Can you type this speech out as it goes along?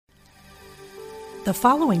The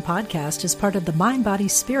following podcast is part of the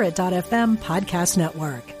MindBodySpirit.fm podcast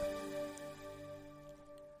network.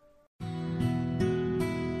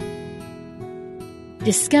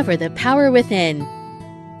 Discover the power within.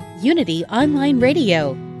 Unity Online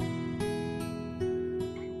Radio.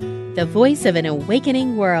 The voice of an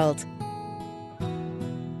awakening world.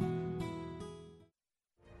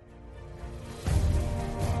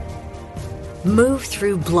 Move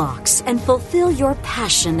through blocks and fulfill your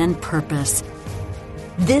passion and purpose.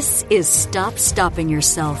 This is Stop Stopping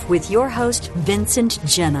Yourself with your host, Vincent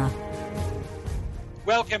Genna.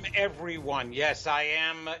 Welcome, everyone. Yes, I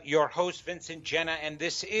am your host, Vincent Genna, and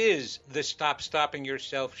this is the Stop Stopping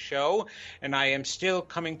Yourself show. And I am still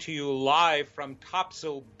coming to you live from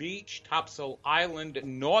Topsail Beach, Topsail Island,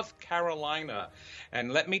 North Carolina.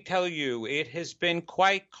 And let me tell you, it has been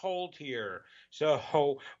quite cold here.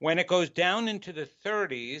 So when it goes down into the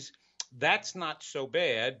 30s, that's not so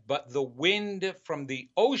bad, but the wind from the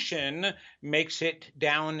ocean makes it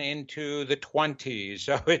down into the 20s.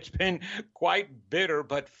 So it's been quite bitter,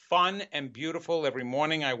 but fun and beautiful. Every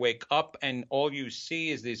morning I wake up and all you see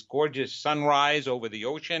is this gorgeous sunrise over the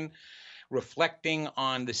ocean, reflecting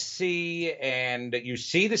on the sea, and you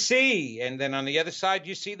see the sea, and then on the other side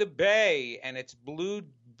you see the bay, and it's blue,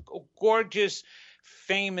 gorgeous,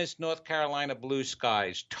 famous North Carolina blue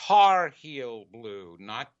skies, Tar Heel blue,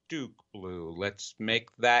 not Duke blue. Let's make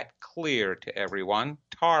that clear to everyone.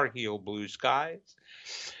 Tar Heel blue skies.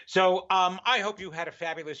 So I hope you had a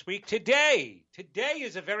fabulous week. Today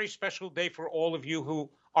is a very special day for all of you who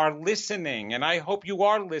are listening, and I hope you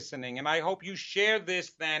are listening, and I hope you share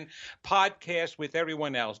this then podcast with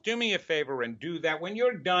everyone else. Do me a favor and do that when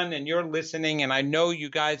you're done and you're listening, and I know you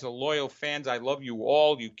guys are loyal fans. I love you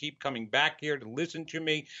all. You keep coming back here to listen to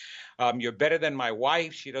me. You're better than my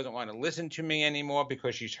wife. She doesn't want to listen to me anymore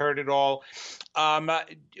because she's heard it all.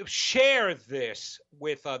 Share this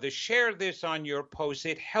with others. Share this on your posts.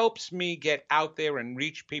 It helps me get out there and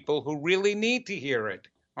reach people who really need to hear it.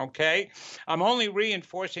 Okay, I'm only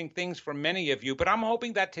reinforcing things for many of you, but I'm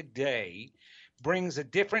hoping that today brings a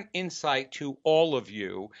different insight to all of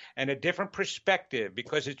you and a different perspective,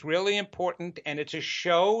 because it's really important, and it's a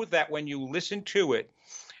show that when you listen to it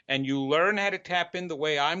and you learn how to tap in the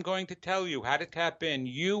way I'm going to tell you how to tap in,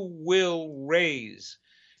 you will raise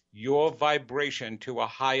your vibration to a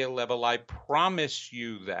higher level. I promise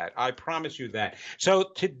you that. I promise you that.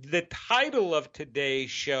 So the title of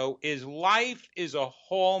today's show is Life is a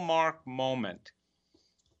Hallmark Moment.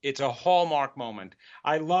 It's a hallmark moment.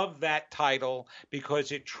 I love that title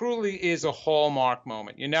because it truly is a hallmark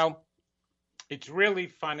moment. You know, it's really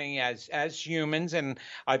funny as humans, and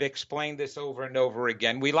I've explained this over and over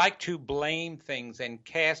again, we like to blame things and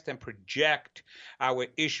cast and project our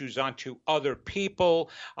issues onto other people,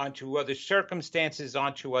 onto other circumstances,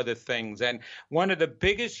 onto other things. And one of the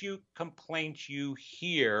biggest complaints you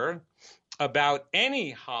hear about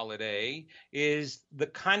any holiday is the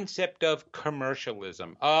concept of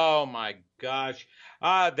commercialism. Oh my gosh.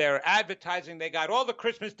 They're advertising. They got all the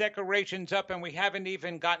Christmas decorations up and we haven't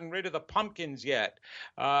even gotten rid of the pumpkins yet.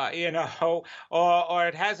 Or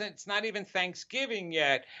it's not even Thanksgiving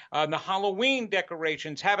yet. The Halloween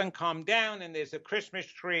decorations haven't come down and there's a Christmas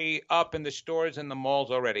tree up in the stores and the malls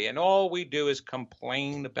already. And all we do is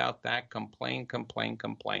complain about that, complain.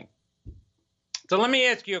 So let me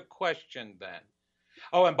ask you a question then.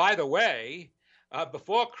 Oh, and by the way,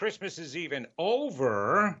 before Christmas is even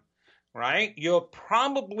over, right, you're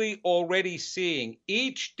probably already seeing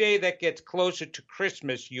each day that gets closer to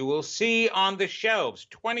Christmas, you will see on the shelves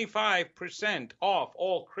 25% off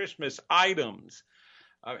all Christmas items.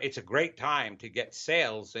 It's a great time to get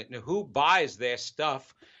sales. And who buys their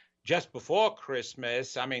stuff just before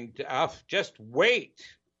Christmas? I mean, just wait.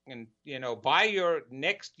 And, buy your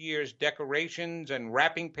next year's decorations and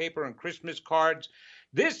wrapping paper and Christmas cards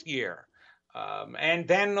this year. And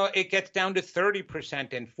then it gets down to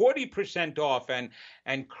 30% and 40% off.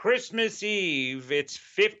 And Christmas Eve, it's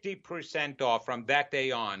 50% off from that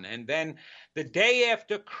day on. And then the day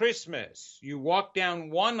after Christmas, you walk down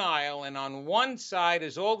one aisle, and on one side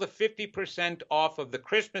is all the 50% off of the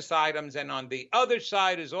Christmas items. And on the other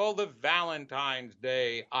side is all the Valentine's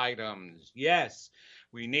Day items. Yes.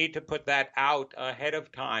 We need to put that out ahead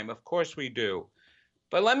of time. Of course we do.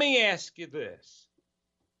 But let me ask you this.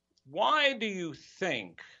 Why do you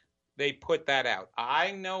think they put that out?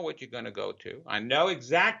 I know what you're going to go to. I know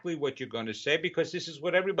exactly what you're going to say because this is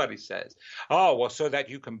what everybody says. Oh, well, so that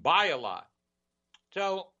you can buy a lot.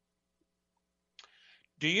 So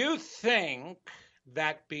do you think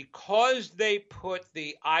that because they put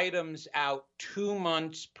the items out 2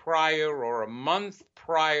 months prior or a month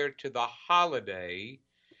prior to the holiday,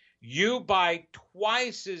 you buy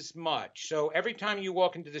twice as much. So every time you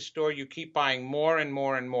walk into the store, you keep buying more and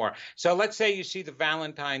more and more. So let's say you see the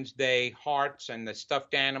Valentine's Day hearts and the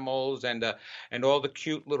stuffed animals and all the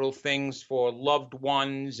cute little things for loved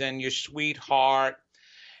ones and your sweetheart,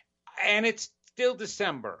 and it's still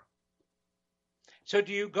December. So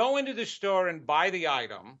do you go into the store and buy the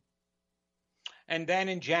item, and then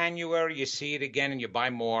in January you see it again and you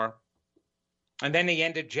buy more? And then the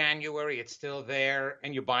end of January, it's still there,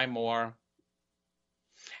 and you buy more.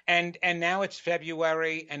 And now it's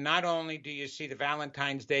February, and not only do you see the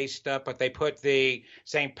Valentine's Day stuff, but they put the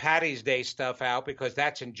St. Patty's Day stuff out because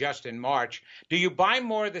that's just in March. Do you buy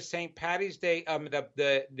more of the St. Patty's Day,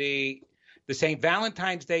 the St.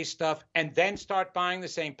 Valentine's Day stuff, and then start buying the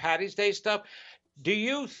St. Patty's Day stuff? Do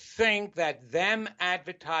you think that them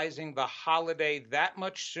advertising the holiday that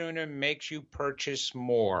much sooner makes you purchase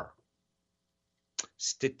more?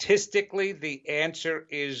 Statistically, the answer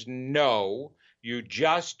is no. You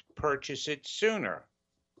just purchase it sooner.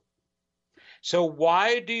 So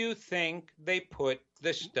why do you think they put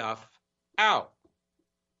the stuff out?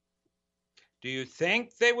 Do you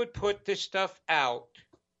think they would put this stuff out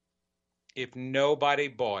if nobody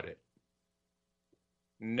bought it?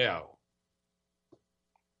 No,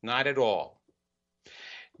 not at all.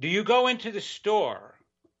 Do you go into the store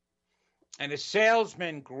and a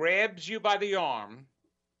salesman grabs you by the arm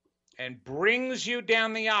and brings you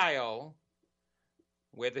down the aisle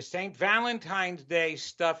where the St. Valentine's Day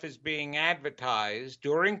stuff is being advertised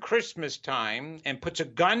during Christmas time and puts a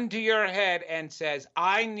gun to your head and says,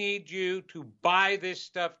 I need you to buy this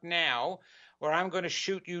stuff now or I'm going to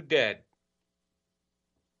shoot you dead?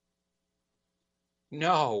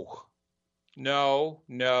 No, no,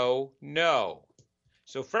 no, no.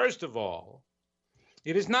 So first of all,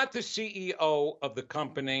 it is not the CEO of the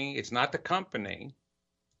company, it's not the company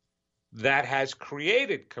that has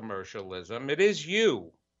created commercialism. It is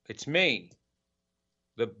you. It's me,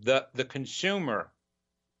 the consumer.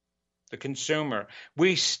 The consumer.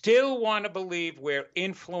 We still want to believe we're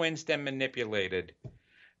influenced and manipulated.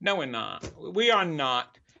 No, we're not. We are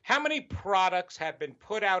not. How many products have been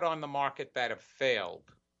put out on the market that have failed,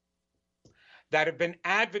 that have been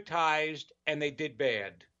advertised and they did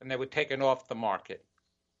bad and they were taken off the market?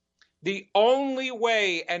 The only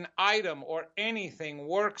way an item or anything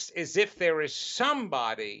works is if there is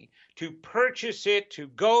somebody to purchase it, to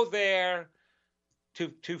go there,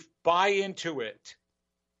 to buy into it.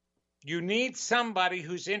 You need somebody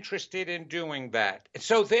who's interested in doing that.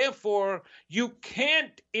 So therefore, you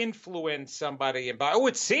can't influence somebody and buy. Oh,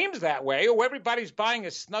 it seems that way. Oh, everybody's buying a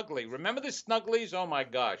Snuggly. Remember the Snugglies? Oh, my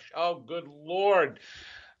gosh. Oh, good Lord.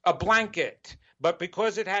 A blanket. But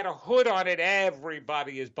because it had a hood on it,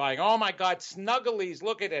 everybody is buying. Oh, my God, Snugglies.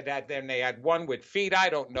 Look at it. Then they had one with feet. I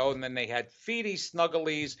don't know. And then they had feety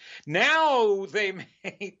Snugglies. Now they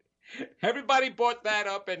made... Everybody bought that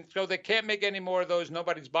up, and so they can't make any more of those.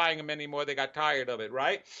 Nobody's buying them anymore. They got tired of it,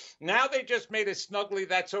 right? Now they just made a Snuggly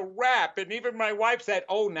that's a wrap. And even my wife said,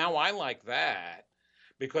 oh, now I like that.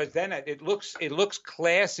 Because then it looks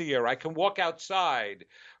classier. I can walk outside,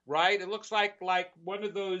 right? It looks like one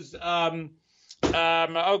of those...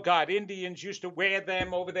 oh God, Indians used to wear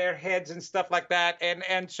them over their heads and stuff like that.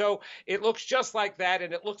 And so it looks just like that.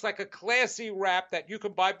 And it looks like a classy wrap that you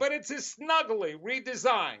can buy, but it's a Snuggly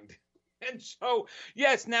redesigned. And so,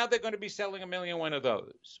 yes, now they're going to be selling 1 million of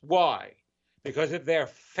those. Why? Because of their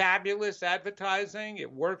fabulous advertising.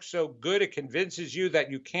 It works so good. It convinces you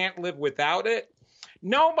that you can't live without it.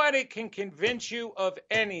 Nobody can convince you of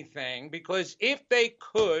anything, because if they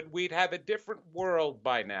could, we'd have a different world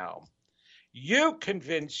by now. You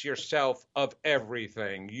convince yourself of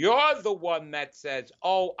everything. You're the one that says,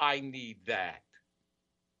 oh, I need that.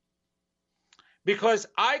 Because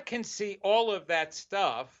I can see all of that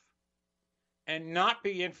stuff and not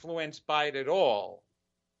be influenced by it at all.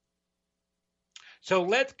 So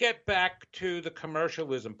let's get back to the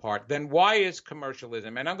commercialism part. Then why is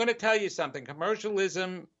commercialism? And I'm going to tell you something.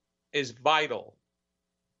 Commercialism is vital.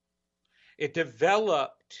 It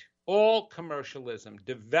developed, all commercialism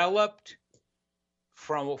developed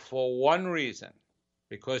for one reason,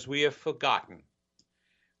 because we have forgotten.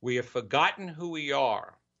 We have forgotten who we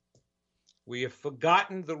are. We have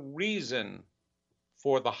forgotten the reason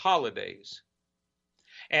for the holidays.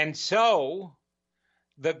 And so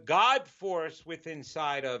the God force within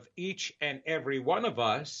inside of each and every one of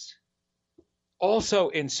us also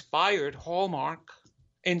inspired Hallmark,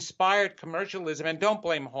 inspired commercialism. And don't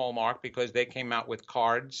blame Hallmark, because they came out with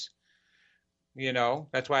cards. You know,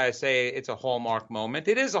 that's why I say it's a Hallmark moment.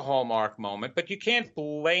 It is a Hallmark moment, but you can't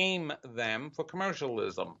blame them for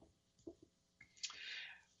commercialism.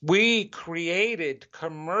 We created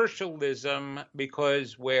commercialism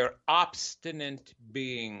because we're obstinate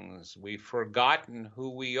beings. We've forgotten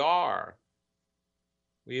who we are.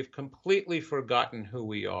 We have completely forgotten who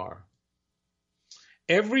we are.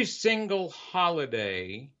 Every single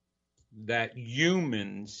holiday that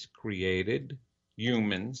humans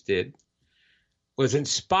did, was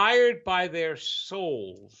inspired by their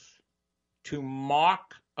souls to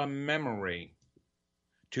mark a memory,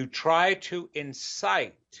 to try to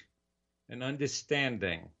incite an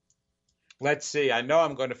understanding. Let's see, I know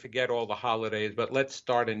I'm going to forget all the holidays, but let's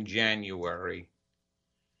start in January.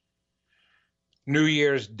 New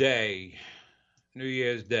Year's Day. New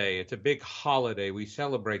Year's Day. It's a big holiday. We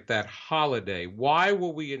celebrate that holiday. Why were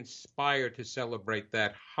we inspired to celebrate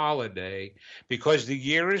that holiday? Because the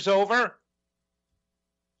year is over?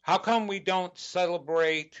 How come we don't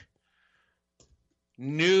celebrate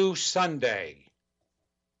New Sunday?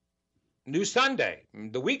 New Sunday.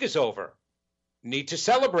 The week is over. Need to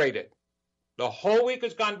celebrate it. The whole week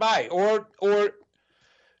has gone by. Or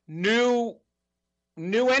new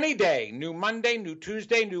any day. New Monday, new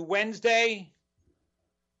Tuesday, new Wednesday.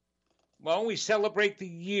 Well, we celebrate the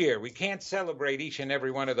year. We can't celebrate each and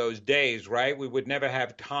every one of those days, right? We would never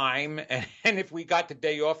have time. And if we got the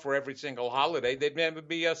day off for every single holiday, there'd never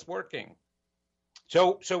be us working.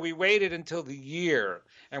 So we waited until the year,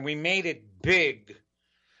 and we made it big.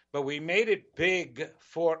 But we made it big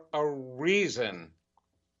for a reason.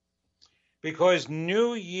 Because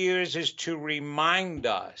New Year's is to remind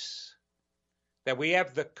us that we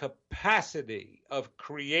have the capacity of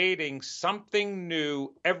creating something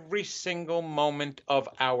new every single moment of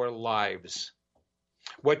our lives.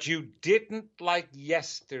 What you didn't like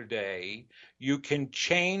yesterday, you can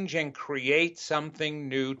change and create something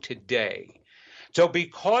new today. So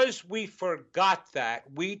because we forgot that,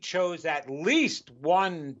 we chose at least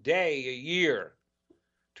one day a year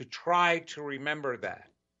to try to remember that.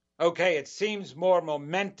 Okay, it seems more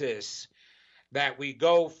momentous that we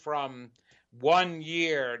go from 1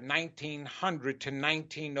 year, 1900 to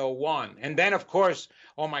 1901. And then, of course,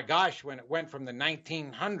 oh my gosh, when it went from the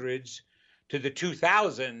 1900s to the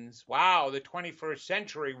 2000s, wow, the 21st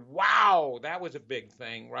century, wow, that was a big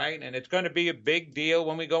thing, right? And it's going to be a big deal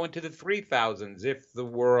when we go into the 3000s, if the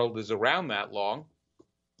world is around that long.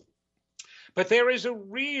 But there is a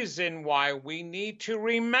reason why we need to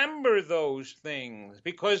remember those things,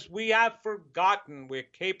 because we have forgotten we're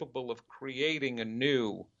capable of creating a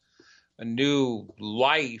new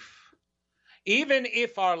life. Even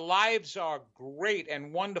if our lives are great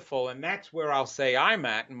and wonderful, and that's where I'll say I'm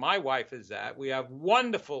at and my wife is at, we have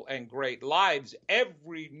wonderful and great lives.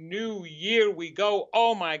 Every new year we go,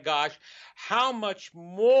 oh my gosh, how much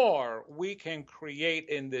more we can create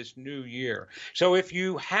in this new year. So if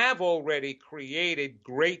you have already created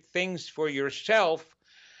great things for yourself,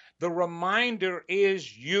 the reminder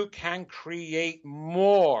is you can create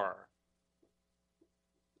more.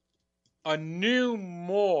 A new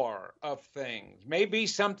more of things. Maybe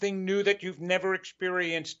something new that you've never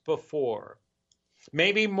experienced before.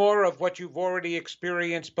 Maybe more of what you've already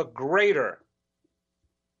experienced, but greater.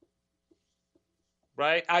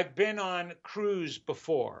 Right? I've been on cruise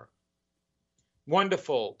before.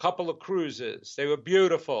 Wonderful. Couple of cruises. They were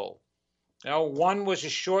beautiful. One was a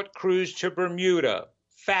short cruise to Bermuda.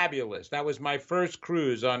 Fabulous. That was my first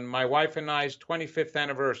cruise on my wife and I's 25th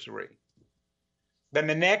anniversary. Then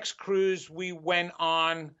the next cruise we went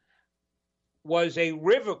on was a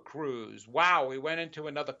river cruise. Wow, we went into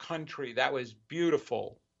another country. That was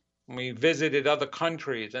beautiful. We visited other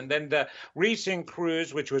countries. And then the recent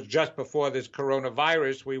cruise, which was just before this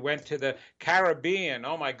coronavirus, we went to the Caribbean.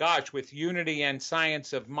 Oh my gosh, with Unity and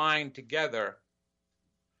Science of Mind together.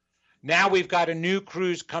 Now we've got a new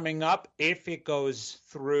cruise coming up, if it goes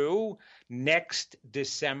through, next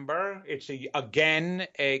December. It's again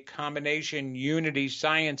a combination Unity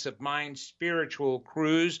Science of Mind spiritual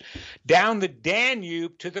cruise down the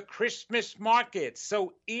Danube to the Christmas market.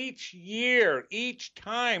 So each year, each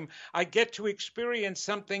time, I get to experience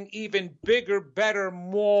something even bigger, better,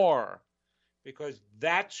 more. Because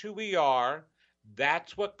that's who we are.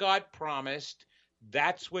 That's what God promised.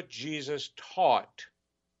 That's what Jesus taught.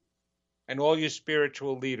 And all your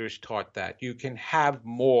spiritual leaders taught that. You can have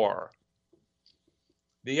more.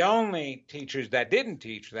 The only teachers that didn't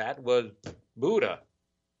teach that was Buddha,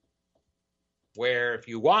 where if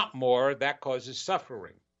you want more, that causes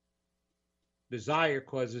suffering. Desire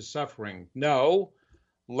causes suffering. No,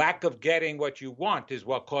 lack of getting what you want is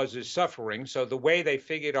what causes suffering. So the way they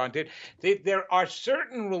figured on it, there are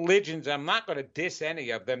certain religions, I'm not going to diss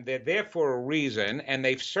any of them, they're there for a reason, and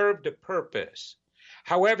they've served a purpose.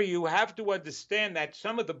 However, you have to understand that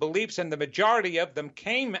some of the beliefs, and the majority of them,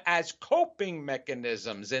 came as coping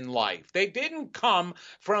mechanisms in life. They didn't come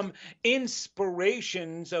from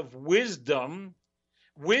inspirations of wisdom.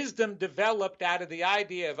 Wisdom developed out of the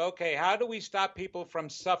idea of, okay, how do we stop people from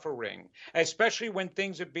suffering, especially when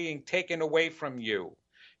things are being taken away from you?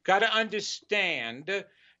 Got to understand,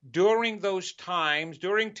 during those times,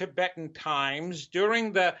 during Tibetan times,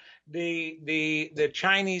 during the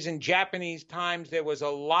Chinese and Japanese times, there was a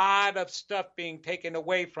lot of stuff being taken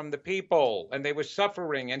away from the people, and they were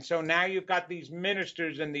suffering. And so now you've got these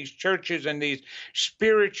ministers and these churches and these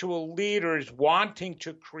spiritual leaders wanting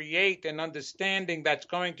to create an understanding that's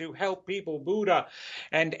going to help people, Buddha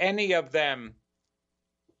and any of them.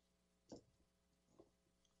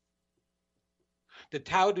 The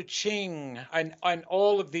Tao Te Ching and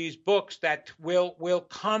all of these books that will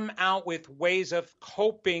come out with ways of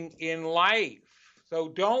coping in life. So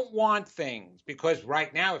don't want things, because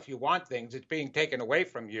right now, if you want things, it's being taken away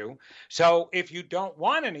from you. So if you don't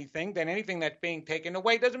want anything, then anything that's being taken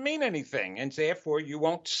away doesn't mean anything, and therefore you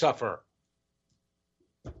won't suffer.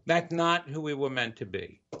 That's not who we were meant to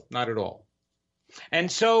be, not at all. And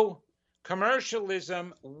so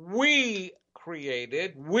commercialism, we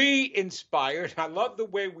created, we inspired. I love the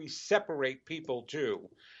way we separate people too.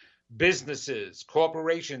 Businesses,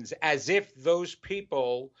 corporations, as if those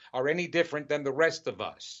people are any different than the rest of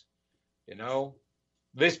us. You know,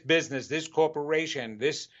 this business, this corporation,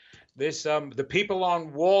 the people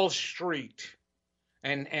on Wall Street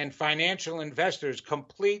and financial investors,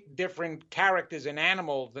 complete different characters and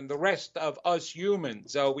animals than the rest of us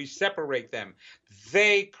humans. So we separate them.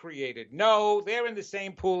 They created. No, they're in the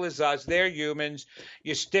same pool as us. They're humans.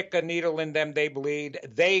 You stick a needle in them, they bleed.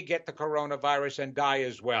 They get the coronavirus and die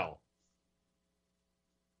as well.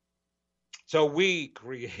 So we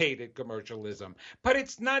created commercialism. But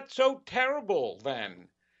it's not so terrible then.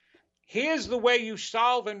 Here's the way you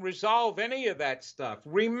solve and resolve any of that stuff.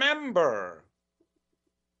 Remember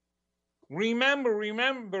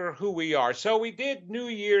who we are. So we did New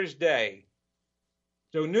Year's Day.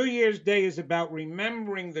 So New Year's Day is about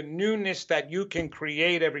remembering the newness that you can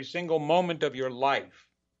create every single moment of your life.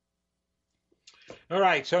 All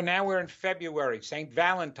right, so now we're in February, St.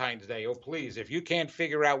 Valentine's Day. Oh, please, if you can't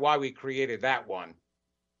figure out why we created that one.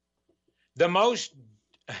 The most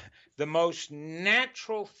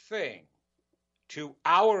natural thing to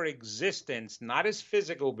our existence, not as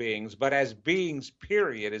physical beings, but as beings,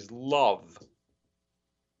 period, is love.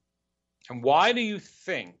 And why do you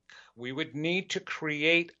think we would need to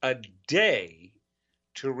create a day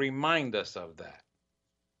to remind us of that?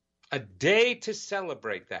 A day to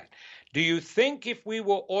celebrate that. Do you think if we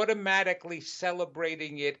were automatically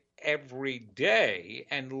celebrating it every day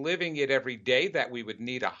and living it every day that we would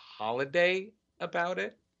need a holiday about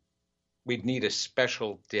it? We'd need a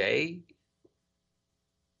special day?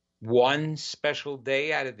 One special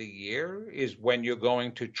day out of the year is when you're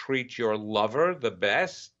going to treat your lover the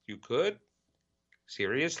best you could?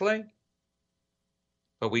 Seriously?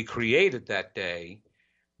 But we created that day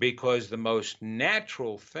because the most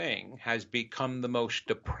natural thing has become the most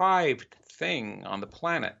deprived thing on the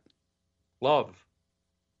planet. Love.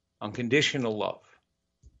 Unconditional love.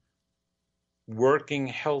 Working,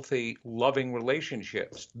 healthy, loving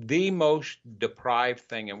relationships. The most deprived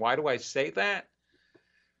thing. And why do I say that?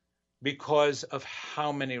 Because of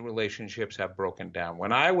how many relationships have broken down.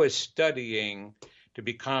 When I was studying to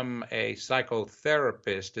become a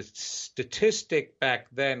psychotherapist, the statistic back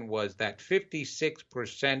then was that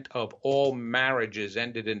 56% of all marriages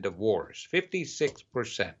ended in divorce.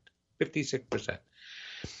 56%. 56%.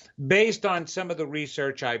 Based on some of the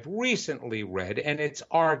research I've recently read, and it's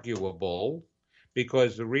arguable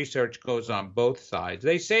because the research goes on both sides,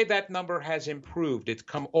 they say that number has improved. It's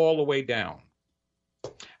come all the way down.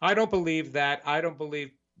 I don't believe that. I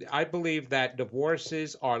believe that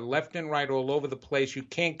divorces are left and right all over the place. You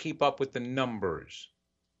can't keep up with the numbers.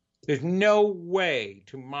 There's no way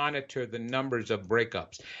to monitor the numbers of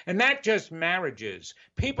breakups. And not just marriages.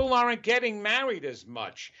 People aren't getting married as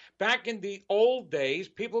much. Back in the old days,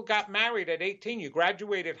 people got married at 18. You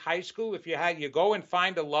graduated high school. If you go and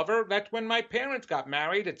find a lover, that's when my parents got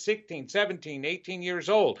married at 16, 17, 18 years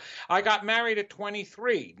old. I got married at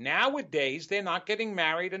 23. Nowadays, they're not getting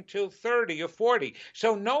married until 30 or 40.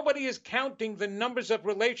 So nobody is counting the numbers of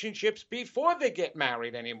relationships before they get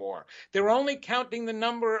married anymore. They're only counting the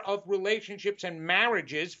number of relationships and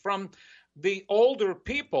marriages from the older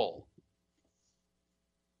people.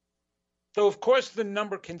 So, of course, the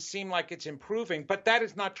number can seem like it's improving, but that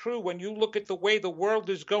is not true. When you look at the way the world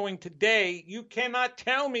is going today, you cannot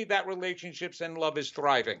tell me that relationships and love is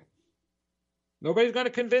thriving. Nobody's going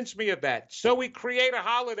to convince me of that. So we create a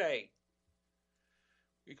holiday.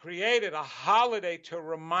 We created a holiday to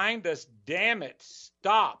remind us, damn it,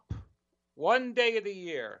 stop one day of the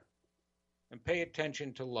year and pay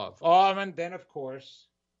attention to love. Oh, and then, of course,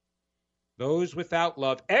 those without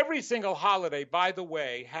love. Every single holiday, by the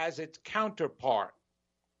way, has its counterpart.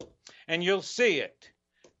 And you'll see it.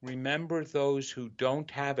 Remember those who don't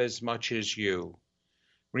have as much as you.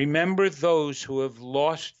 Remember those who have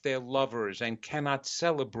lost their lovers and cannot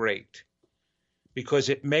celebrate because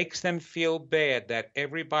it makes them feel bad that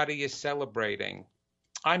everybody is celebrating.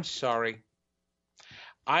 I'm sorry.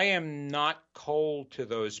 I am not cold to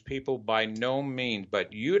those people by no means,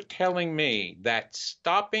 but you're telling me that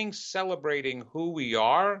stopping celebrating who we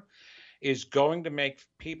are is going to make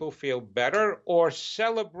people feel better, or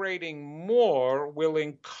celebrating more will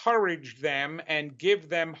encourage them and give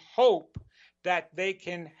them hope that they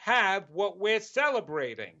can have what we're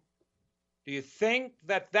celebrating? Do you think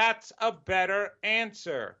that that's a better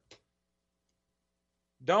answer?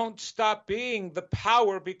 Don't stop being the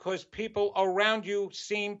power because people around you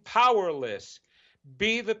seem powerless.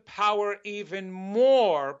 Be the power even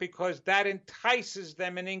more because that entices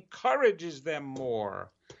them and encourages them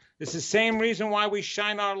more. It's the same reason why we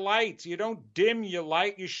shine our lights. You don't dim your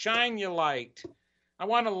light, you shine your light. I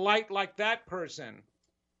want a light like that person.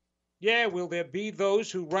 Yeah, will there be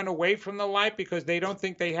those who run away from the light because they don't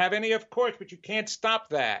think they have any? Of course, but you can't stop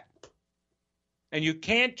that. And you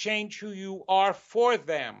can't change who you are for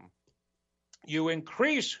them. You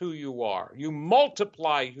increase who you are. You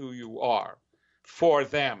multiply who you are for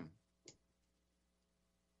them.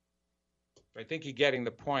 I think you're getting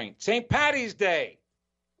the point. St. Paddy's Day.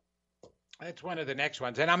 That's one of the next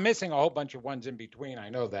ones. And I'm missing a whole bunch of ones in between. I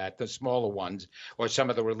know that, the smaller ones or some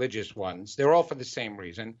of the religious ones. They're all for the same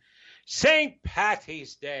reason. St.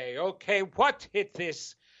 Paddy's Day. Okay, what did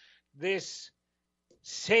this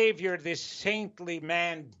savior, this saintly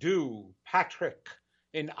man do? Patrick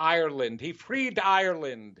in Ireland. He freed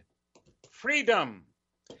Ireland. Freedom.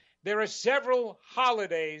 There are several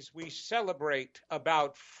holidays we celebrate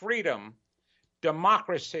about freedom,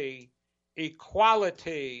 democracy,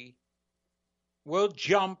 equality. We'll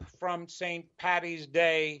jump from St. Paddy's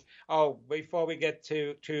Day, before we get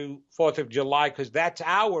to 4th of July, because that's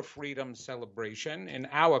our freedom celebration in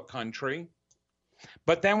our country.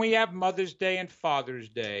 But then we have Mother's Day and Father's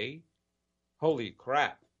Day. Holy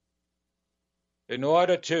crap. In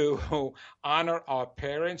order to honor our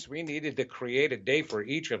parents, we needed to create a day for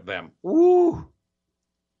each of them. Ooh,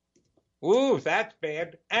 that's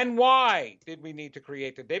bad. And why did we need to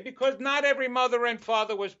create the day? Because not every mother and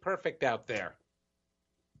father was perfect out there.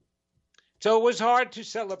 So it was hard to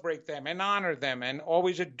celebrate them and honor them and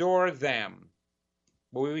always adore them.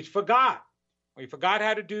 But we forgot. We forgot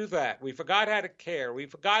how to do that. We forgot how to care. We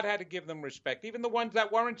forgot how to give them respect, even the ones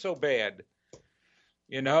that weren't so bad.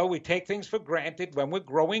 You know, we take things for granted when we're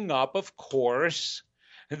growing up, of course.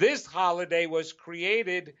 This holiday was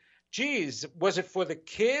created, geez, was it for the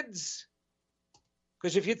kids?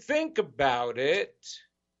 Because if you think about it,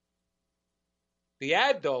 the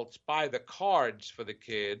adults buy the cards for the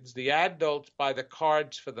kids. The adults buy the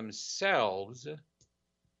cards for themselves.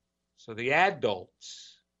 So the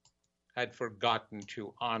adults had forgotten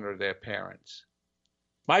to honor their parents.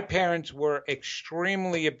 My parents were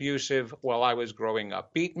extremely abusive while I was growing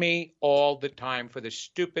up. Beat me all the time for the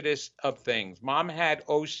stupidest of things. Mom had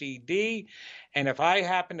OCD, and if I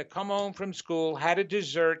happened to come home from school, had a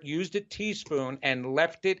dessert, used a teaspoon, and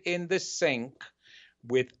left it in the sink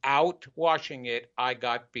without washing it, I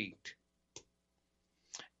got beat.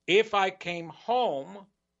 If I came home,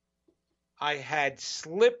 I had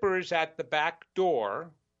slippers at the back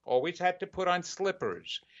door, always had to put on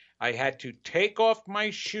slippers. I had to take off my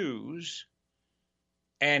shoes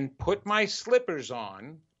and put my slippers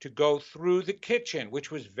on to go through the kitchen,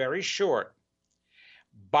 which was very short.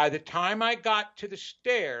 By the time I got to the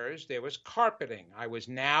stairs, there was carpeting. I was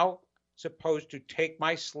now supposed to take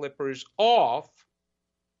my slippers off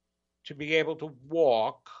to be able to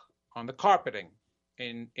walk on the carpeting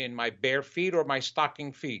in my bare feet or my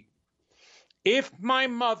stocking feet. If my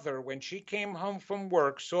mother, when she came home from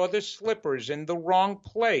work, saw the slippers in the wrong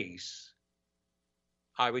place,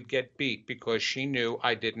 I would get beat because she knew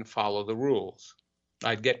I didn't follow the rules.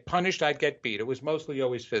 I'd get punished, I'd get beat. It was mostly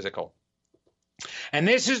always physical. And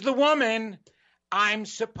this is the woman I'm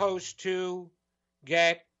supposed to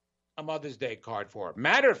get a Mother's Day card for.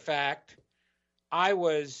 Matter of fact, I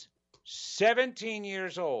was 17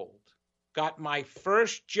 years old got my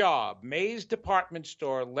first job, Mays Department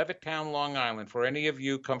Store, Levittown, Long Island. For any of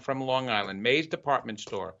you come from Long Island, Mays Department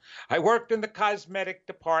Store. I worked in the cosmetic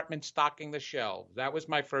department stocking the shelves. That was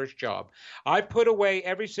my first job. I put away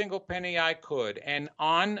every single penny I could. And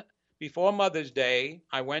before Mother's Day,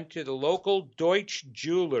 I went to the local Deutsch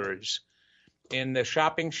Jewelers in the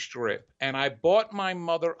shopping strip, and I bought my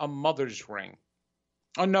mother a mother's ring.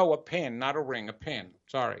 Oh, no, a pin, not a ring, a pin.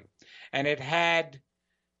 Sorry. And it had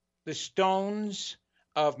the stones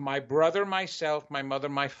of my brother, myself, my mother,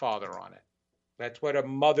 my father on it. That's what a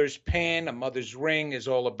mother's pin, a mother's ring is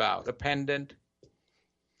all about, a pendant.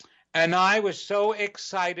 And I was so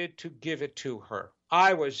excited to give it to her.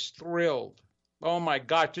 I was thrilled. Oh my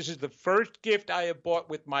gosh, this is the first gift I have bought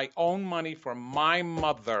with my own money for my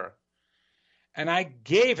mother. And I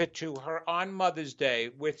gave it to her on Mother's Day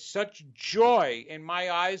with such joy in my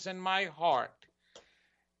eyes and my heart.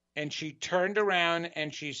 And she turned around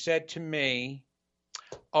and she said to me,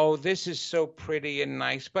 "Oh, this is so pretty and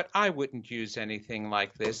nice, but I wouldn't use anything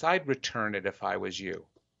like this. I'd return it if I was you."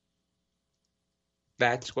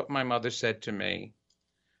 That's what my mother said to me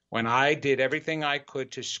when I did everything I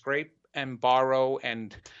could to scrape and borrow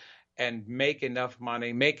and make enough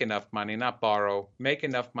money, not borrow, make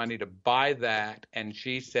enough money to buy that. And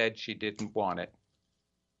she said she didn't want it.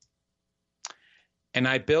 And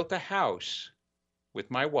I built a house with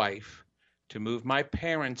my wife to move my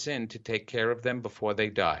parents in to take care of them before they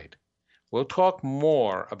died. We'll talk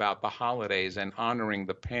more about the holidays and honoring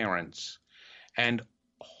the parents and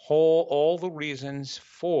all the reasons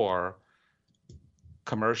for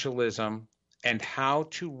commercialism and how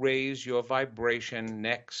to raise your vibration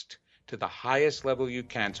next to the highest level you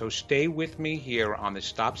can. So stay with me here on the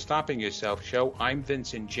Stop Stopping Yourself show. I'm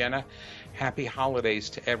Vincent Genna. Happy holidays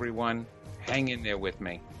to everyone. Hang in there with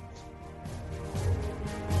me.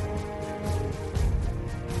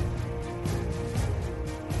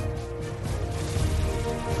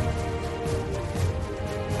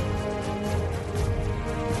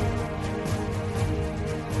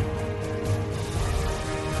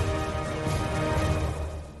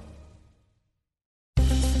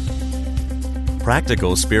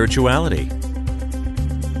 Practical spirituality.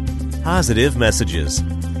 Positive messages.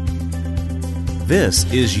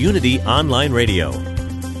 This is Unity Online Radio,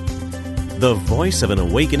 the voice of an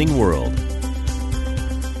awakening world.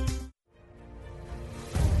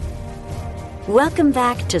 Welcome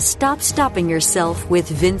back to Stop Stopping Yourself with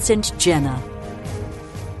Vincent Genna.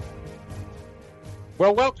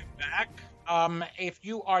 Well, welcome back. If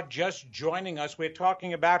you are just joining us, we're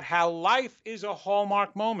talking about how life is a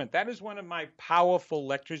hallmark moment. That is one of my powerful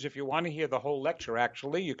lectures. If you want to hear the whole lecture,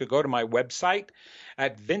 actually, you could go to my website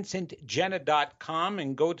at vincentgenna.com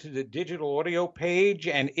and go to the digital audio page,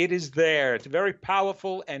 and it is there. It's a very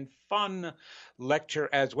powerful and fun lecture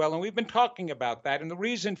as well. And we've been talking about that and the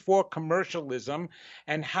reason for commercialism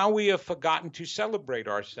and how we have forgotten to celebrate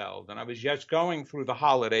ourselves. And I was just going through the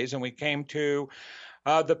holidays and we came to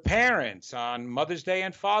the parents on Mother's Day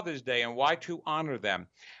and Father's Day and why to honor them.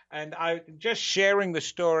 And I just sharing the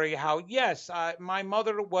story how, yes, my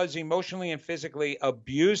mother was emotionally and physically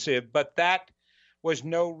abusive, but that was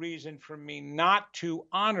no reason for me not to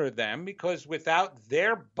honor them, because without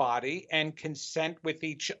their body and consent with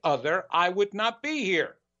each other, I would not be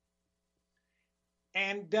here.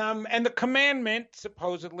 And the commandment,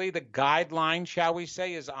 supposedly the guideline, shall we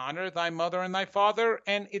say, is honor thy mother and thy father.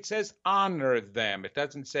 And it says honor them. It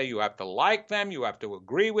doesn't say you have to like them, you have to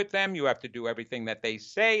agree with them, you have to do everything that they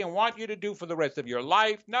say and want you to do for the rest of your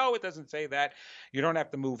life. No, it doesn't say that. You don't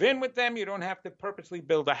have to move in with them. You don't have to purposely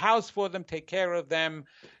build a house for them, take care of them.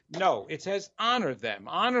 No, it says honor them.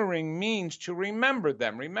 Honoring means to remember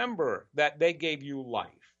them. Remember that they gave you life.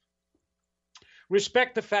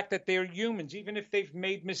 Respect the fact that they're humans. Even if they've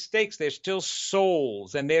made mistakes, they're still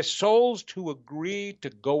souls, and they're souls to agree to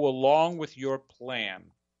go along with your plan.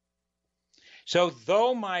 So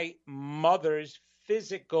though my mother's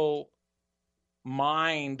physical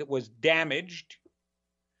mind was damaged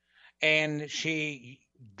and she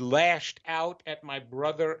lashed out at my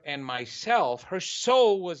brother and myself, her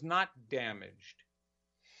soul was not damaged.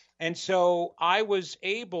 And so I was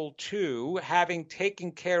able to, having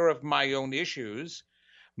taken care of my own issues,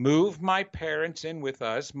 move my parents in with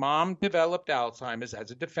us. Mom developed Alzheimer's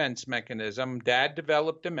as a defense mechanism. Dad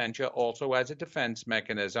developed dementia also as a defense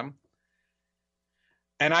mechanism.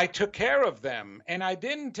 And I took care of them. And I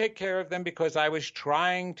didn't take care of them because I was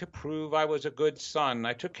trying to prove I was a good son.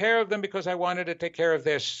 I took care of them because I wanted to take care of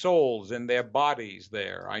their souls and their bodies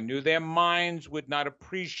there. I knew their minds would not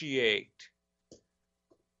appreciate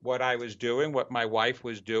what I was doing, what my wife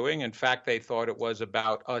was doing. In fact, they thought it was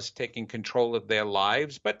about us taking control of their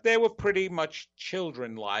lives, but they were pretty much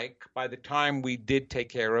children-like by the time we did take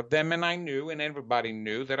care of them. And I knew, and everybody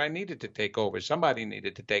knew, that I needed to take over. Somebody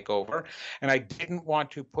needed to take over, and I didn't want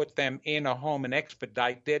to put them in a home and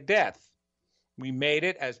expedite their death. We made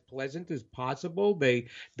it as pleasant as possible. They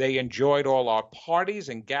enjoyed all our parties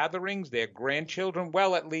and gatherings. Their grandchildren,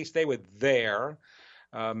 well, at least they were there.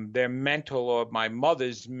 Their mental, or my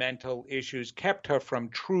mother's mental issues, kept her from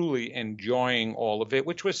truly enjoying all of it,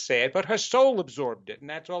 which was sad, but her soul absorbed it, and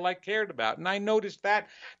that's all I cared about. And I noticed that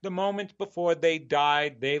the moments before they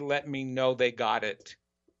died, they let me know they got it.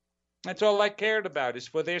 That's all I cared about, is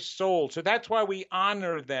for their soul. So that's why we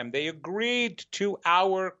honor them. They agreed to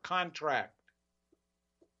our contract.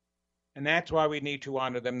 And that's why we need to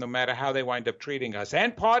honor them no matter how they wind up treating us.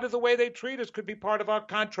 And part of the way they treat us could be part of our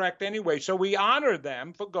contract anyway. So we honor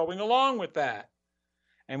them for going along with that.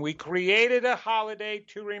 And we created a holiday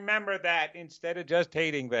to remember that instead of just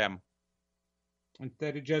hating them,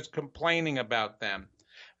 instead of just complaining about them.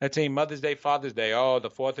 Let's say Mother's Day, Father's Day. Oh, the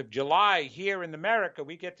 4th of July. Here in America,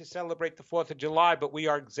 we get to celebrate the 4th of July, but we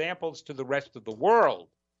are examples to the rest of the world.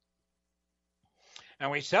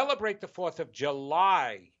 And we celebrate the 4th of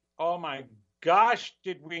July. Oh my gosh,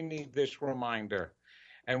 did we need this reminder?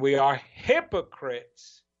 And we are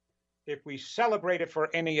hypocrites if we celebrate it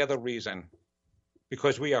for any other reason,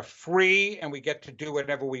 because we are free and we get to do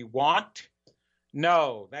whatever we want.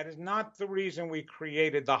 No, that is not the reason we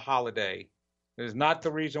created the holiday. It is not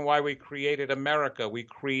the reason why we created America. We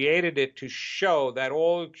created it to show that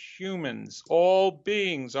all humans, all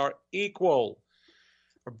beings are equal,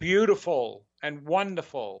 are beautiful and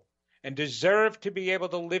wonderful, and deserve to be able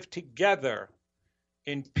to live together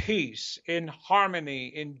in peace, in harmony,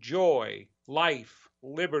 in joy, life,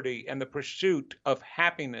 liberty, and the pursuit of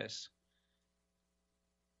happiness.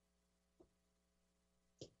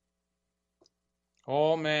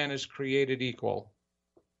 All man is created equal,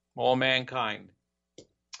 all mankind.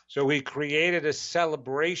 So we created a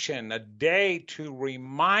celebration, a day to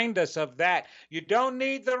remind us of that. You don't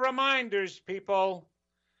need the reminders, people.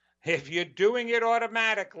 If you're doing it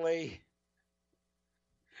automatically,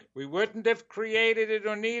 we wouldn't have created it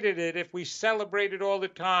or needed it if we celebrated all the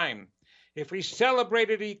time. If we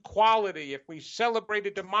celebrated equality, if we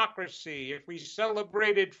celebrated democracy, if we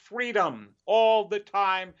celebrated freedom all the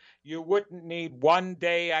time, you wouldn't need one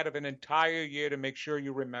day out of an entire year to make sure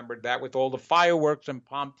you remembered that with all the fireworks and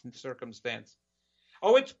pomp and circumstance.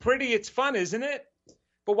 Oh, it's pretty, it's fun, isn't it?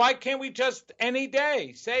 But why can't we just any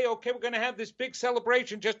day say, okay, we're going to have this big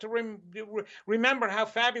celebration just to remember how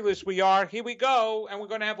fabulous we are. Here we go. And we're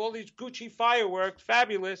going to have all these Gucci fireworks.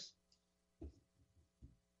 Fabulous.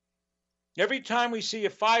 Every time we see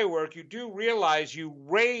a firework, you do realize you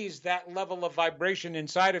raise that level of vibration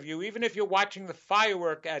inside of you. Even if you're watching the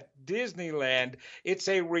firework at Disneyland, it's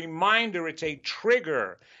a reminder. It's a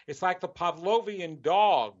trigger. It's like the Pavlovian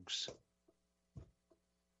dogs.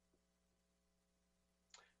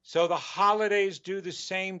 So the holidays do the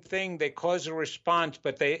same thing. They cause a response,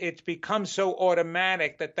 but it's become so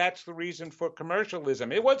automatic that that's the reason for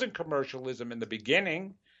commercialism. It wasn't commercialism in the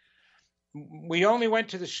beginning. We only went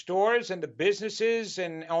to the stores and the businesses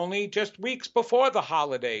and only just weeks before the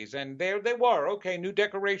holidays. And there they were. Okay, new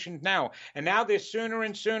decorations now. And now they're sooner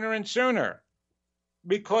and sooner and sooner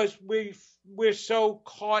because we're so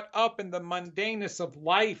caught up in the mundaneness of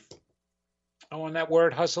life. Oh, and that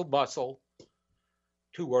word hustle bustle.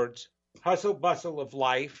 2 words, hustle bustle of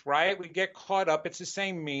life, right? We get caught up. It's the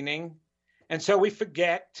same meaning. And so we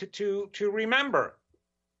forget to remember.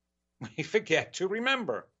 We forget to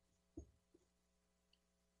remember.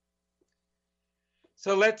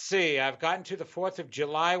 So let's see. I've gotten to the 4th of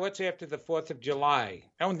July. What's after the 4th of July?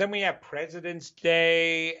 Oh, and then we have President's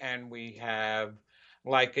Day, and we have,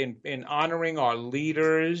 like, in honoring our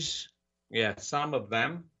leaders. Yeah, some of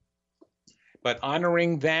them. But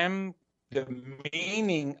honoring them, the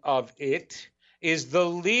meaning of it is the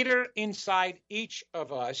leader inside each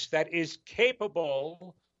of us that is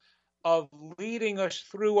capable of leading us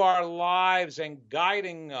through our lives and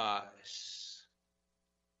guiding us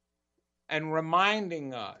and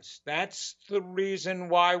reminding us. That's the reason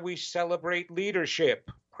why we celebrate leadership.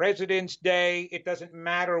 President's Day, it doesn't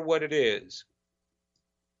matter what it is.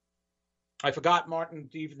 I forgot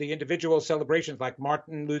the individual celebrations like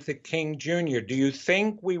Martin Luther King Jr. Do you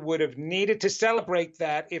think we would have needed to celebrate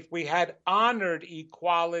that if we had honored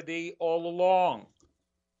equality all along?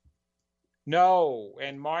 No,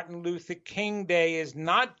 and Martin Luther King Day is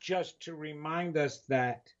not just to remind us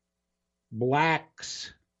that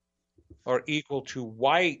blacks are equal to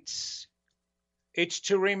whites It's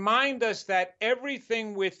to remind us that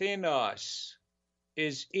everything within us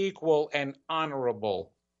is equal and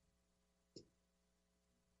honorable,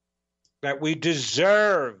 that we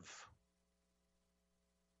deserve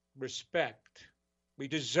respect. We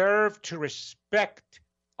deserve to respect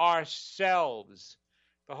ourselves.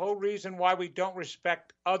 The whole reason why we don't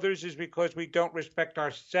respect others is because we don't respect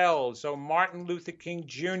ourselves. So Martin Luther King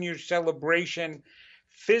Jr.'s celebration,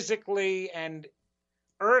 physically and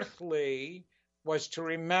earthly, was to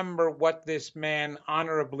remember what this man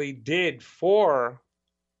honorably did for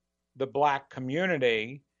the Black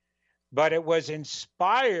community, but it was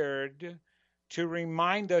inspired to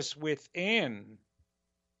remind us within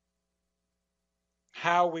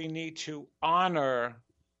how we need to honor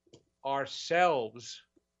ourselves.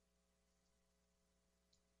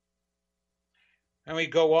 And we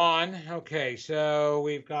go on. Okay, so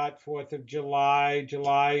we've got 4th of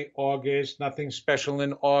July, August, nothing special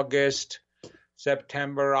in August.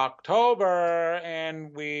 September, October,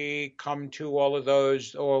 and we come to all of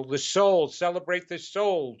those, or the soul, celebrate the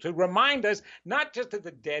soul, to remind us not just of the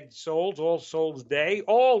dead souls, All Souls Day,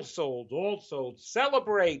 all souls,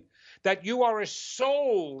 celebrate that you are a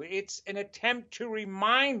soul. It's an attempt to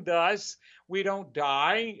remind us we don't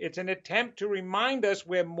die. It's an attempt to remind us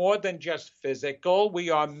we're more than just physical. We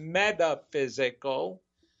are metaphysical,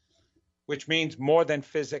 which means more than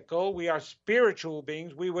physical. We are spiritual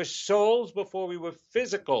beings. We were souls before we were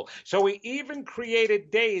physical. So we even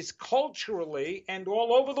created days culturally and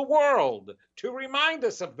all over the world to remind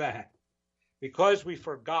us of that, because we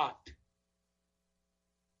forgot.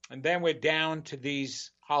 And then we're down to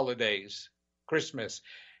these holidays, Christmas.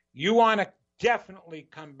 You want to definitely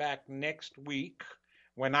come back next week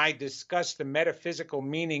when I discuss the metaphysical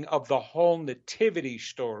meaning of the whole nativity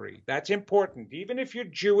story. That's important. Even if you're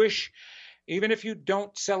Jewish, even if you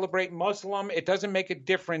don't celebrate Muslim, it doesn't make a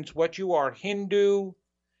difference what you are. Hindu,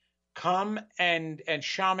 come and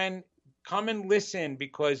shaman, come and listen,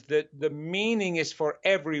 because the meaning is for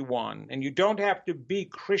everyone. And you don't have to be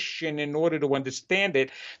Christian in order to understand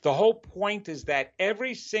it. The whole point is that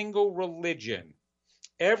every single religion,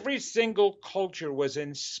 every single culture was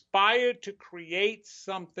inspired to create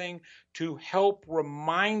something to help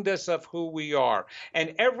remind us of who we are.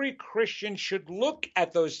 And every Christian should look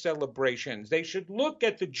at those celebrations. They should look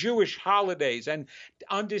at the Jewish holidays and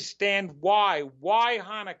understand why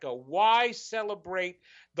Hanukkah, why celebrate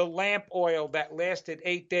the lamp oil that lasted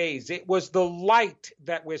 8 days. It was the light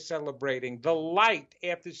that we're celebrating. The light.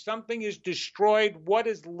 After something is destroyed, what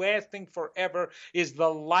is lasting forever is the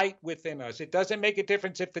light within us. It doesn't make a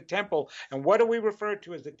difference if the temple, and what do we refer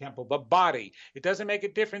to as the temple? The body. It doesn't make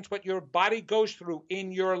a difference what your body goes through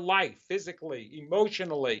in your life, physically,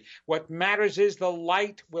 emotionally. What matters is the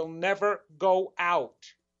light will never go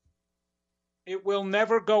out. It will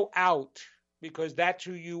never go out, because that's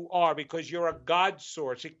who you are, because you're a God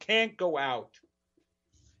source. It can't go out.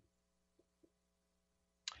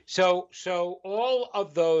 So all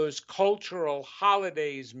of those cultural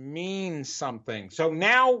holidays mean something. So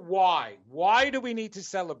now why? Why do we need to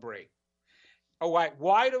celebrate?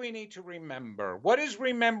 Why do we need to remember? What does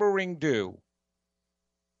remembering do?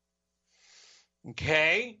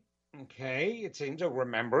 Okay, it seems that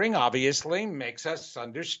remembering obviously makes us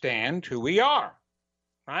understand who we are.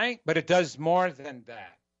 Right? But it does more than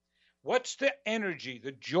that. What's the energy,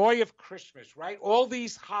 the joy of Christmas, right? All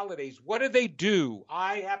these holidays, what do they do?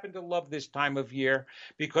 I happen to love this time of year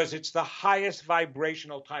because it's the highest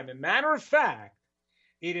vibrational time. As a matter of fact,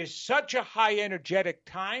 it is such a high energetic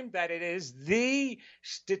time that it is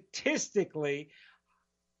statistically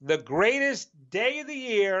the greatest day of the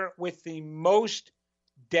year with the most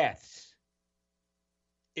deaths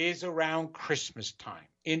is around Christmas time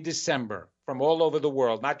in December. From all over the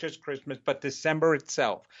world, not just Christmas, but December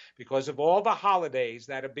itself, because of all the holidays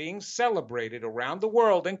that are being celebrated around the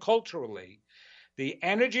world and culturally. The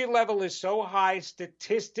energy level is so high,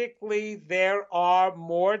 statistically, there are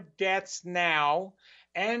more deaths now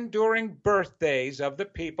and during birthdays of the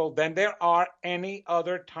people than there are any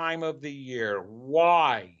other time of the year.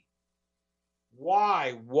 Why?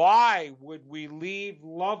 Why would we leave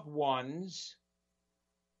loved ones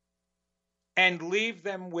and leave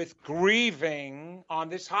them with grieving on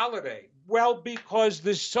this holiday? Well, because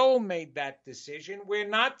the soul made that decision. We're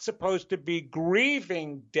not supposed to be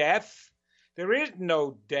grieving death. There is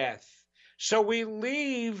no death. So we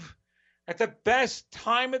leave at the best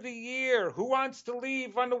time of the year. Who wants to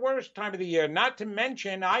leave on the worst time of the year? Not to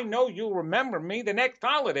mention, I know you'll remember me the next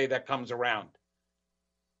holiday that comes around.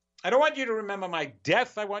 I don't want you to remember my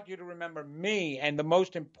death. I want you to remember me. And the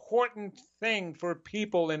most important thing for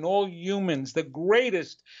people and all humans, the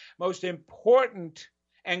greatest, most important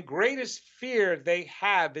and greatest fear they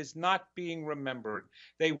have is not being remembered.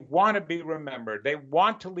 They want to be remembered. They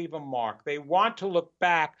want to leave a mark. They want to look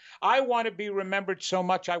back. I want to be remembered so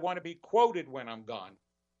much I want to be quoted when I'm gone.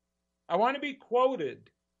 I want to be quoted.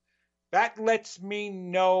 That lets me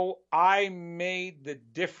know I made the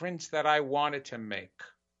difference that I wanted to make.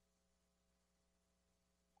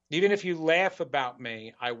 Even if you laugh about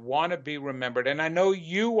me, I want to be remembered. And I know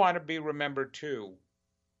you want to be remembered too.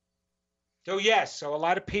 So yes, so a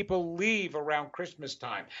lot of people leave around Christmas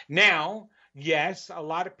time. Now, yes, a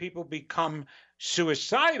lot of people become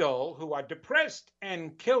suicidal who are depressed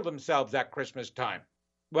and kill themselves at Christmas time.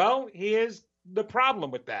 Well, here's the problem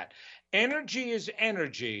with that. Energy is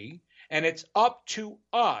energy, and it's up to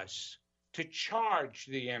us to charge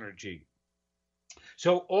the energy.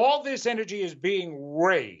 So all this energy is being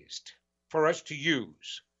raised for us to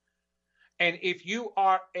use. And if you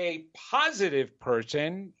are a positive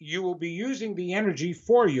person, you will be using the energy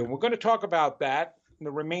for you. And we're going to talk about that in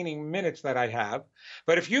the remaining minutes that I have.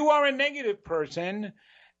 But if you are a negative person,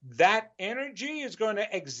 that energy is going to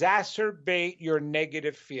exacerbate your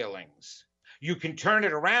negative feelings. You can turn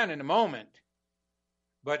it around in a moment,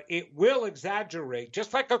 but it will exaggerate,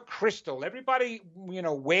 just like a crystal. Everybody,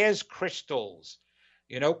 wears crystals,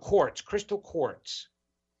 quartz, crystal quartz.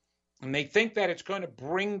 And they think that it's going to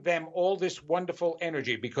bring them all this wonderful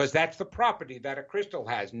energy because that's the property that a crystal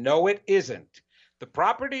has. No, it isn't. The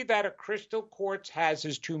property that a crystal quartz has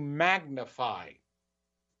is to magnify.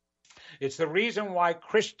 It's the reason why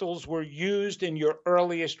crystals were used in your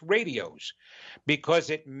earliest radios, because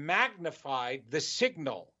it magnified the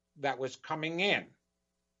signal that was coming in.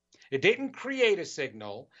 It didn't create a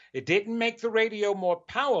signal. It didn't make the radio more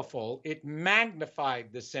powerful. It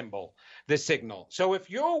magnified the signal. So if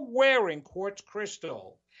you're wearing quartz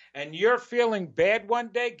crystal and you're feeling bad one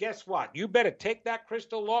day, guess what? You better take that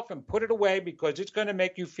crystal off and put it away because it's going to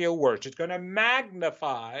make you feel worse. It's going to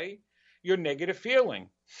magnify your negative feeling.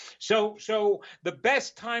 So the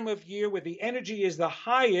best time of year where the energy is the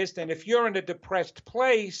highest, and if you're in a depressed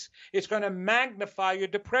place, it's going to magnify your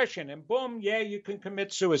depression. And boom, yeah, you can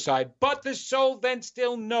commit suicide. But the soul then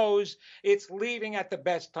still knows it's leaving at the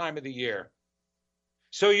best time of the year.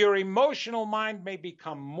 So your emotional mind may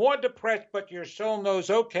become more depressed, but your soul knows,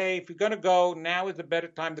 okay, if you're going to go, now is a better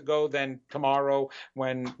time to go than tomorrow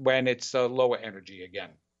when it's lower energy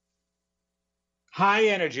again. High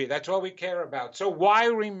energy, that's all we care about. So why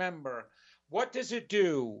remember? What does it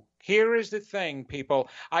do? Here is the thing, people.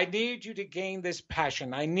 I need you to gain this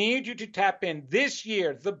passion. I need you to tap in this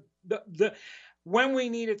year, when we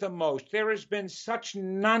need it the most. There has been such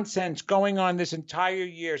nonsense going on this entire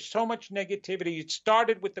year, so much negativity. It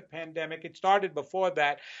started with the pandemic. It started before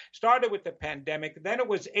that. Started with the pandemic. Then it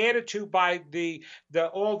was added to by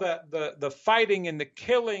all the fighting and the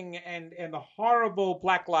killing and the horrible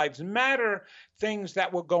Black Lives Matter things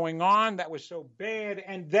that were going on that was so bad.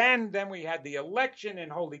 And then we had the election,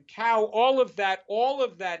 and holy cow, all of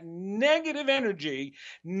that negative energy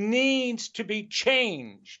needs to be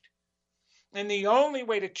changed. And the only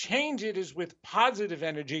way to change it is with positive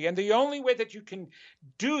energy. And the only way that you can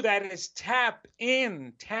do that is tap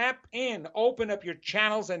in, open up your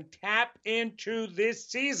channels and tap into this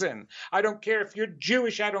season. I don't care if you're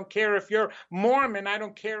Jewish. I don't care if you're Mormon. I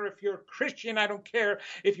don't care if you're Christian. I don't care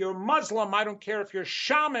if you're Muslim. I don't care if you're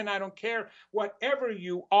shaman. I don't care whatever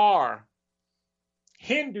you are.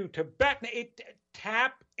 Hindu, Tibetan,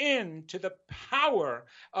 tap into the power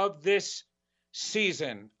of this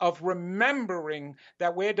season of remembering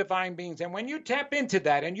that we're divine beings. And when you tap into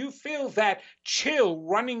that and you feel that chill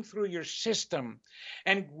running through your system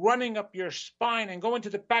and running up your spine and going to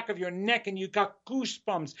the back of your neck and you got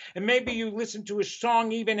goosebumps, and maybe you listen to a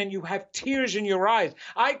song even and you have tears in your eyes.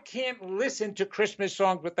 I can't listen to Christmas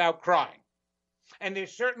songs without crying. And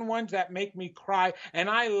there's certain ones that make me cry, and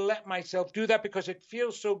I let myself do that because it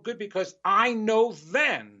feels so good, because I know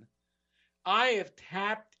then I have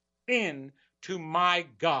tapped in to my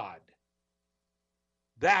God.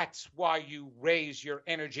 That's why you raise your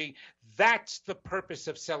energy. That's the purpose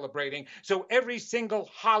of celebrating. So every single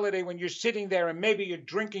holiday when you're sitting there and maybe you're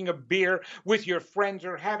drinking a beer with your friends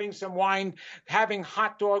or having some wine, having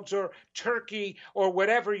hot dogs or turkey or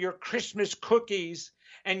whatever, your Christmas cookies,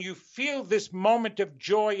 and you feel this moment of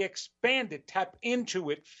joy expand it, tap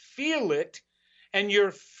into it, feel it, and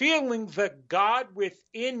you're feeling the God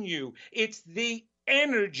within you. It's the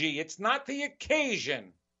energy. It's not the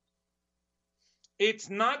occasion.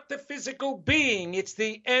 It's not the physical being. It's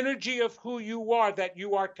the energy of who you are that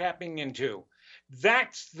you are tapping into.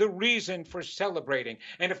 That's the reason for celebrating.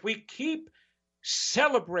 And if we keep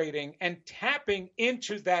celebrating and tapping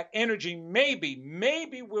into that energy,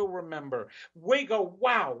 maybe we'll remember. We go,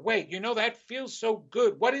 wow, wait, that feels so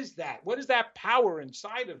good. What is that? What is that power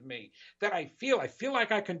inside of me that I feel? I feel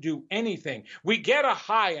like I can do anything. We get a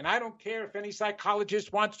high, and I don't care if any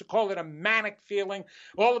psychologist wants to call it a manic feeling.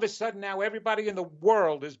 All of a sudden now everybody in the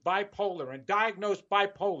world is bipolar and diagnosed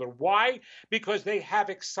bipolar. Why? Because they have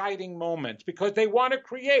exciting moments, because they want to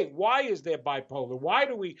create. Why is there bipolar? Why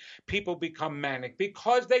do people become manic?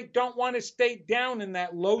 Because they don't want to stay down in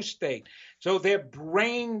that low state. So their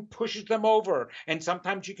brain pushes them over. And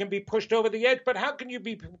sometimes you can be pushed over the edge. But how can you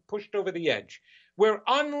be pushed over the edge? We're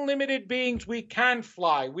unlimited beings. We can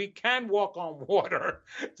fly. We can walk on water.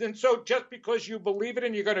 And so just because you believe it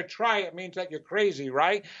and you're going to try it means that you're crazy,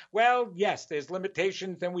 right? Well, yes, there's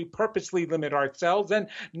limitations, and we purposely limit ourselves. And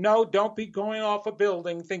no, don't be going off a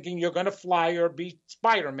building thinking you're going to fly or be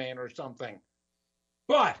Spider-Man or something.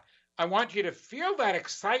 But I want you to feel that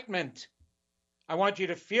excitement. I want you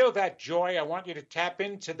to feel that joy. I want you to tap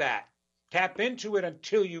into that. Tap into it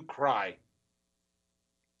until you cry.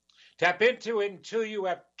 Tap into it until you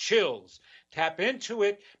have chills. Tap into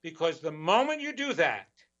it, because the moment you do that,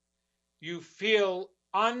 you feel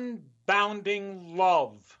unbounding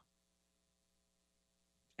love.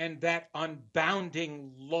 And that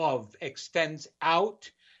unbounding love extends out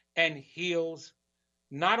and heals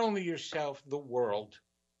not only yourself, the world.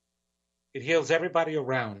 It heals everybody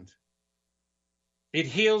around. It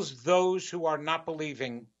heals those who are not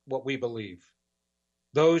believing what we believe,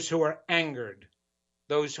 those who are angered,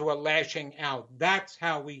 those who are lashing out. That's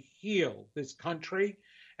how we heal this country,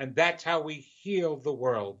 and that's how we heal the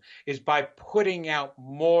world, is by putting out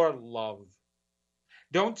more love.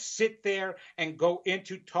 Don't sit there and go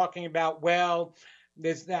into talking about, well,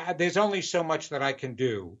 there's only so much that I can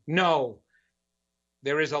do. No,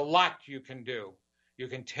 there is a lot you can do. You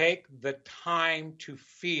can take the time to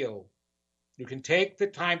feel. You can take the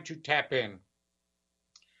time to tap in.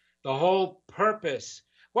 The whole purpose.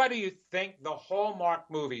 Why do you think the Hallmark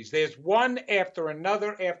movies, there's one after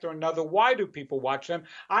another after another? Why do people watch them?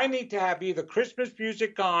 I need to have either Christmas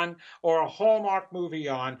music on or a Hallmark movie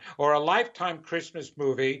on or a Lifetime Christmas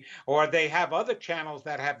movie, or they have other channels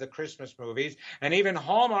that have the Christmas movies. And even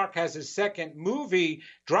Hallmark has a second movie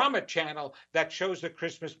drama channel that shows the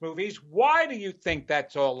Christmas movies. Why do you think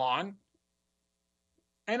that's all on?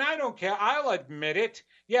 And I don't care. I'll admit it.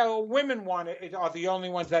 Yeah, well, women are the only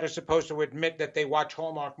ones that are supposed to admit that they watch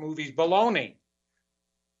Hallmark movies. Baloney.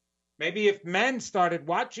 Maybe if men started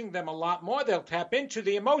watching them a lot more, they'll tap into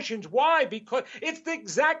the emotions. Why? Because it's the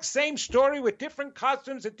exact same story with different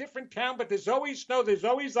costumes, a different town, but there's always snow, there's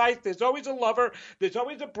always ice, there's always a lover, there's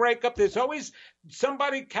always a breakup, there's always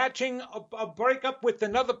somebody catching a breakup with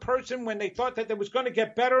another person when they thought that it was going to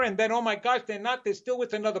get better, and then, oh my gosh, they're not, they're still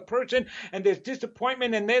with another person, and there's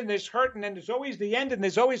disappointment, and then there's hurt, and then there's always the end, and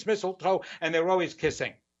there's always mistletoe, and they're always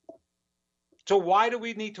kissing. So why do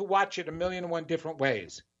we need to watch it 1,000,001 different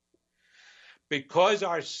ways? Because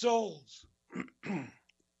our souls,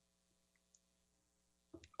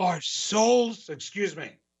 excuse me.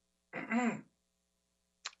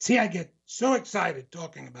 See, I get so excited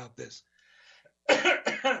talking about this.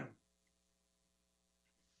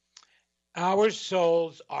 Our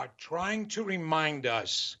souls are trying to remind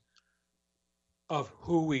us of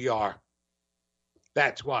who we are.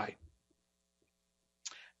 That's why.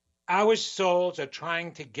 Our souls are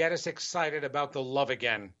trying to get us excited about the love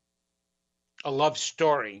again. A love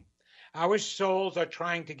story. Our souls are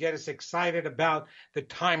trying to get us excited about the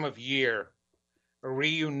time of year, a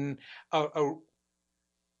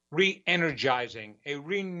re-energizing, a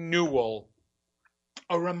renewal,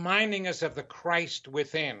 a reminding us of the Christ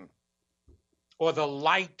within, or the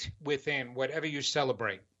light within, whatever you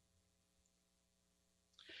celebrate.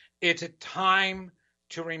 It's a time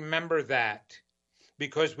to remember that,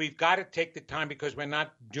 because we've got to take the time, because we're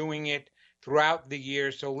not doing it throughout the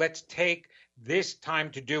year. So let's take this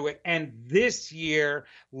time to do it. And this year,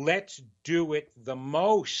 let's do it the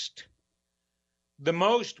most. The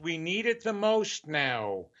most. We need it the most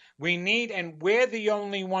now. And we're the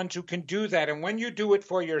only ones who can do that. And when you do it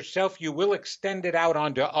for yourself, you will extend it out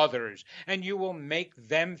onto others. And you will make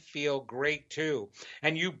them feel great too.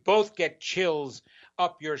 And you both get chills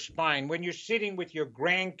up your spine. When you're sitting with your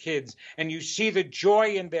grandkids and you see the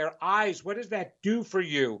joy in their eyes, what does that do for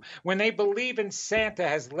you? When they believe in Santa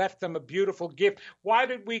has left them a beautiful gift, why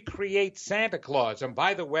did we create Santa Claus? And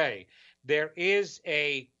by the way, there is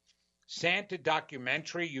a Santa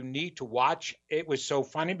documentary you need to watch. It was so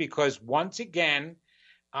funny because once again,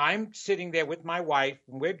 I'm sitting there with my wife,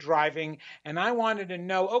 and we're driving, and I wanted to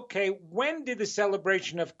know, okay, when did the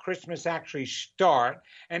celebration of Christmas actually start,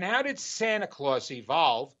 and how did Santa Claus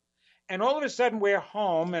evolve? And all of a sudden, we're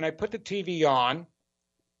home, and I put the TV on,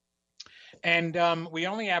 and we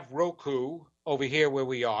only have Roku over here where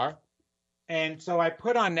we are. And so I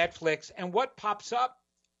put on Netflix, and what pops up?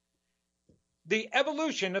 The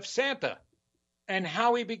evolution of Santa and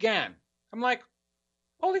how he began. I'm like,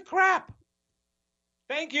 holy crap.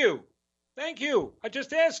 Thank you. Thank you. I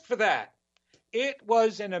just asked for that. It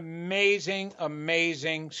was an amazing,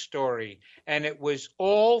 amazing story. And it was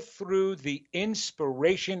all through the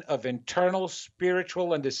inspiration of internal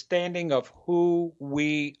spiritual understanding of who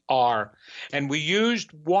we are. And we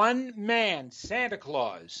used one man, Santa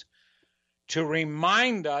Claus, to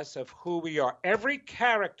remind us of who we are. Every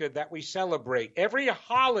character that we celebrate, every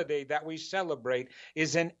holiday that we celebrate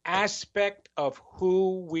is an aspect of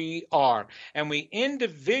who we are. And we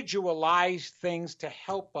individualize things to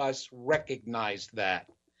help us recognize that.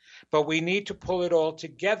 But we need to pull it all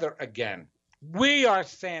together again. We are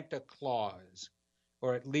Santa Claus,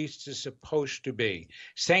 or at least is supposed to be.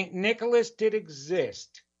 St. Nicholas did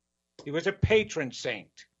exist. He was a patron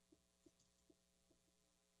saint.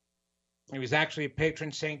 He was actually a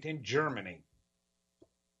patron saint in Germany.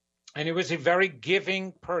 And he was a very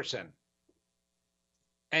giving person.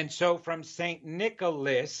 And so from St.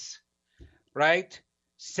 Nicholas, right,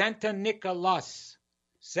 Santa Nicholas.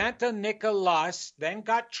 Santa Nicholas then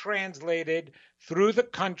got translated through the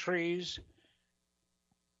countries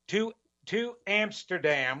to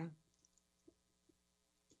Amsterdam,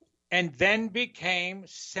 and then became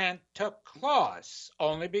Santa Claus,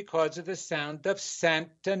 only because of the sound of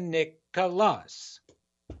Santa Nicholas.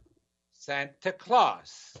 Santa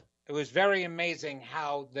Claus. It was very amazing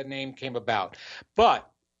how the name came about. But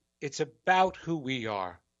it's about who we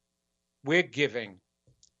are. We're giving.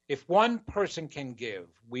 If one person can give,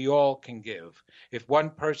 we all can give. If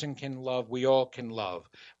one person can love, we all can love.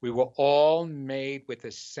 We were all made with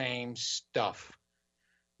the same stuff.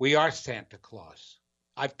 We are Santa Claus.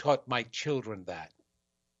 I've taught my children that.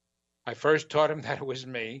 I first taught them that it was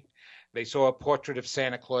me. They saw a portrait of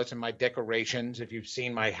Santa Claus in my decorations, if you've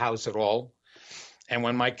seen my house at all. And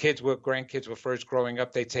when my grandkids were first growing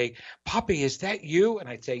up, they'd say, "Poppy, is that you?" And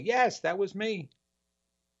I'd say, "Yes, that was me."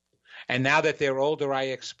 And now that they're older, I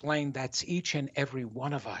explain that's each and every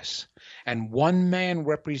one of us. And one man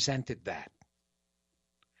represented that.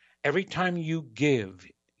 Every time you give,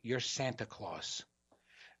 you're Santa Claus.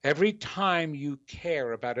 Every time you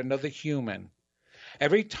care about another human,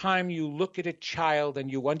 every time you look at a child and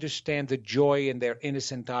you understand the joy in their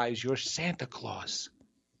innocent eyes, you're Santa Claus.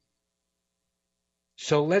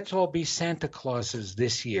 So let's all be Santa Clauses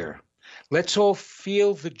this year. Let's all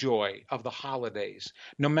feel the joy of the holidays,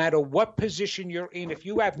 no matter what position you're in. If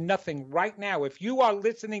you have nothing right now, if you are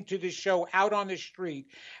listening to this show out on the street,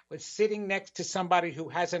 with sitting next to somebody who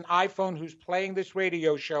has an iPhone who's playing this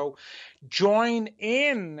radio show, join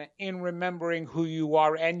in remembering who you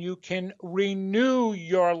are, and you can renew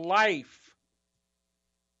your life.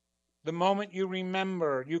 The moment you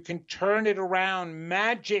remember, you can turn it around.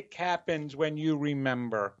 Magic happens when you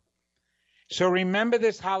remember. So remember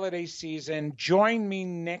this holiday season. Join me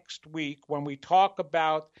next week when we talk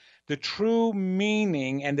about the true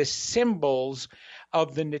meaning and the symbols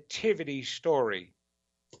of the Nativity story.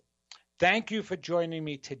 Thank you for joining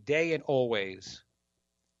me today and always.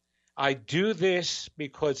 I do this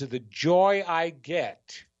because of the joy I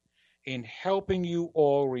get in helping you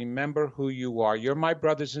all remember who you are. You're my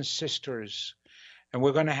brothers and sisters, and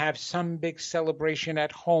we're going to have some big celebration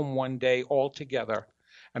at home one day all together.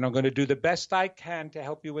 And I'm going to do the best I can to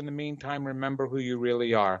help you in the meantime remember who you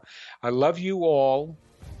really are. I love you all.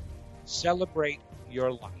 Celebrate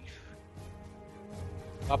your life.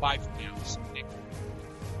 Bye-bye for now. Nick.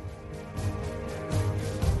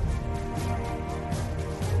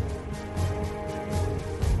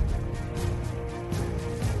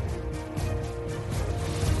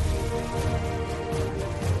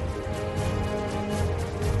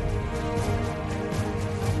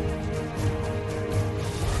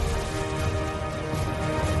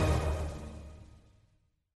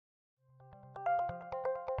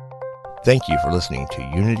 Thank you for listening to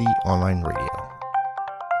Unity Online Radio,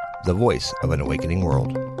 the voice of an awakening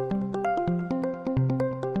world.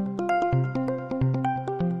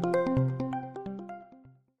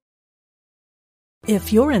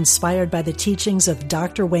 If you're inspired by the teachings of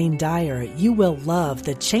Dr. Wayne Dyer, you will love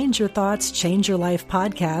the Change Your Thoughts, Change Your Life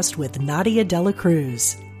podcast with Nadia Dela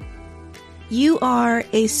Cruz. You are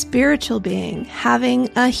a spiritual being having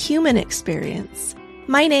a human experience.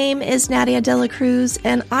 My name is Nadia De La Cruz,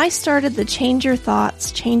 and I started the Change Your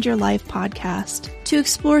Thoughts, Change Your Life podcast to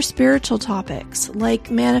explore spiritual topics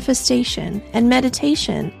like manifestation and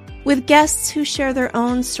meditation with guests who share their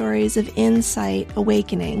own stories of insight,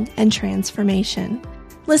 awakening, and transformation.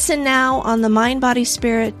 Listen now on the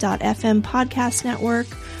mindbodyspirit.fm podcast network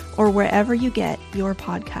or wherever you get your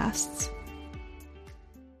podcasts.